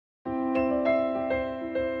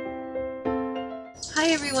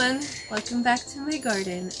Hi everyone, welcome back to my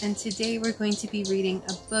garden, and today we're going to be reading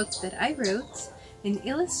a book that I wrote and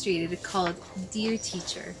illustrated called Dear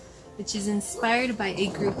Teacher, which is inspired by a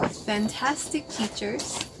group of fantastic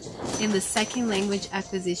teachers in the second language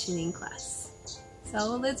acquisitioning class.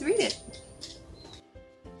 So let's read it.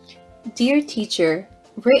 Dear Teacher,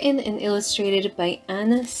 written and illustrated by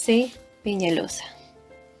Ana C. Peñalosa.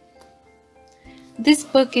 This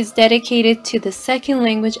book is dedicated to the second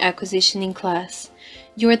language acquisitioning class.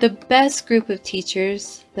 You are the best group of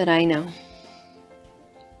teachers that I know.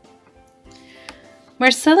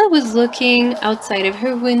 Marcela was looking outside of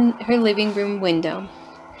her living room window.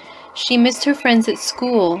 She missed her friends at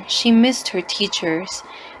school. She missed her teachers.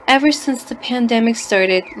 Ever since the pandemic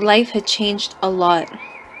started, life had changed a lot.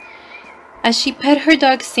 As she pet her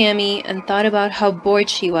dog Sammy and thought about how bored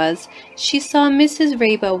she was, she saw Mrs.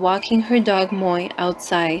 Reba walking her dog Moy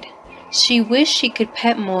outside. She wished she could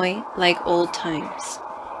pet Moy like old times.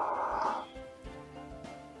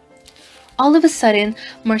 All of a sudden,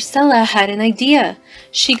 Marcela had an idea.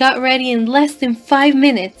 She got ready in less than 5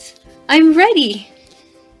 minutes. I'm ready!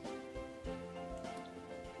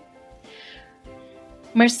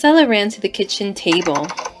 Marcela ran to the kitchen table.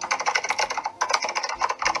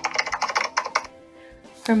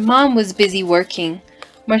 Her mom was busy working.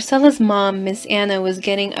 Marcela's mom, Miss Anna, was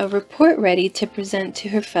getting a report ready to present to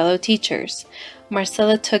her fellow teachers.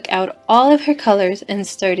 Marcela took out all of her colors and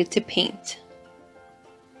started to paint.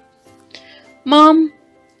 Mom,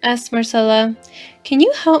 asked Marcela, can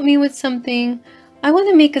you help me with something? I want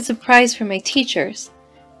to make a surprise for my teachers.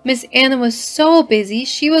 Miss Anna was so busy,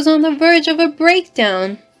 she was on the verge of a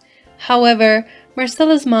breakdown. However,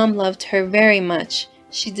 Marcela's mom loved her very much.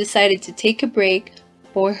 She decided to take a break,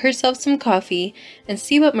 pour herself some coffee, and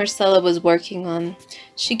see what Marcela was working on.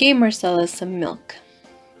 She gave Marcela some milk.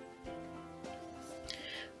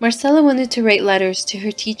 Marcela wanted to write letters to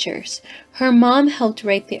her teachers. Her mom helped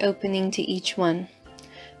write the opening to each one.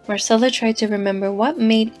 Marcela tried to remember what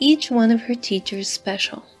made each one of her teachers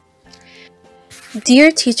special.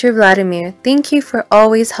 Dear Teacher Vladimir, thank you for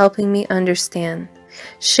always helping me understand.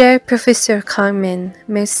 Cher Professeur Carmen,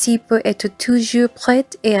 merci pour être toujours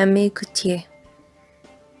prête et à m'écouter.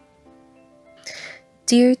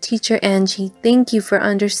 Dear Teacher Angie, thank you for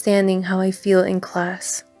understanding how I feel in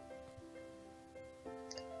class.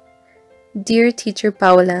 Dear Teacher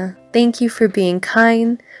Paula, thank you for being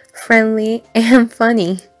kind, friendly, and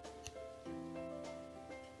funny.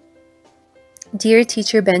 Dear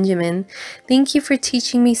Teacher Benjamin, thank you for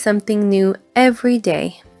teaching me something new every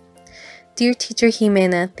day. Dear Teacher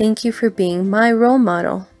Jimena, thank you for being my role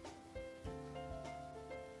model.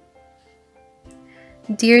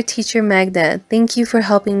 Dear Teacher Magda, thank you for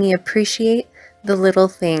helping me appreciate the little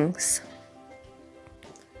things.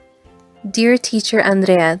 Dear Teacher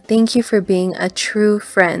Andrea, thank you for being a true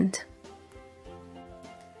friend.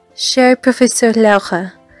 Cher Professeur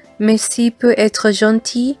Laura, merci pour être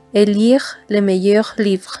gentil et lire les meilleurs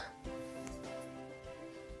livres.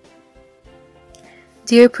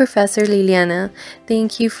 Dear Professor Liliana,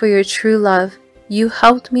 thank you for your true love. You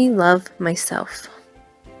helped me love myself.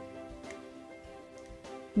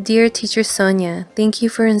 Dear Teacher Sonia, thank you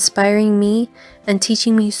for inspiring me and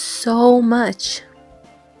teaching me so much.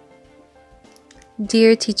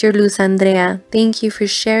 Dear Teacher Luz Andrea, thank you for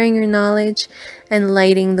sharing your knowledge and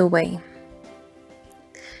lighting the way.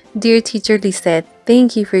 Dear Teacher Lisette,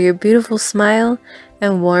 thank you for your beautiful smile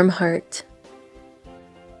and warm heart.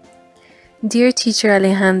 Dear Teacher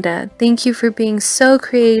Alejandra, thank you for being so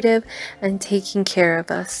creative and taking care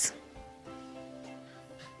of us.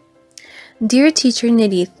 Dear Teacher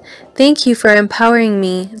Nidith, thank you for empowering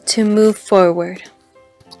me to move forward.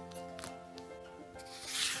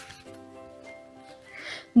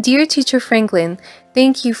 Dear Teacher Franklin,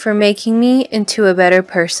 thank you for making me into a better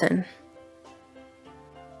person.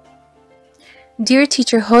 Dear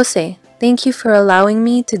Teacher Jose, thank you for allowing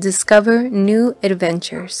me to discover new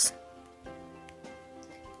adventures.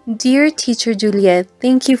 Dear Teacher Juliet,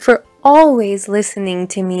 thank you for always listening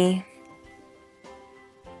to me.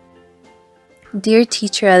 Dear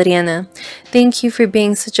Teacher Adriana, thank you for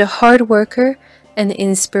being such a hard worker and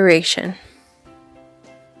inspiration.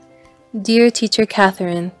 Dear Teacher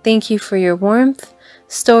Catherine, thank you for your warmth,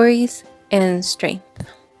 stories, and strength.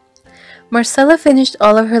 Marcela finished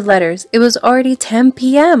all of her letters. It was already 10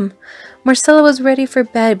 p.m. Marcela was ready for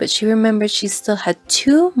bed, but she remembered she still had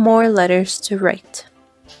 2 more letters to write.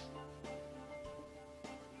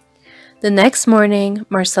 The next morning,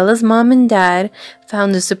 Marcela's mom and dad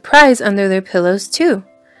found a surprise under their pillows too.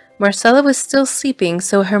 Marcela was still sleeping,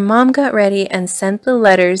 so her mom got ready and sent the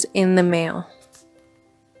letters in the mail.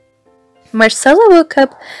 Marcella woke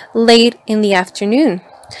up late in the afternoon.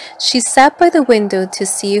 She sat by the window to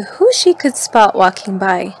see who she could spot walking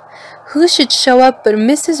by. Who should show up but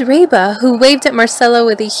Mrs. Reba, who waved at Marcella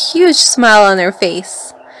with a huge smile on her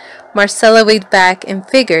face. Marcella waved back and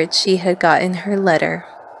figured she had gotten her letter.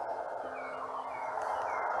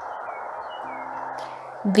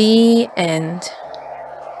 The end.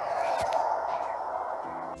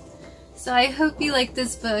 So I hope you like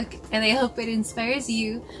this book, and I hope it inspires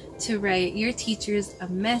you to write your teachers a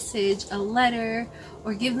message, a letter,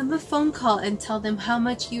 or give them a phone call and tell them how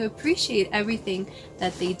much you appreciate everything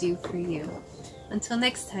that they do for you. Until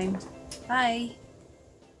next time, bye!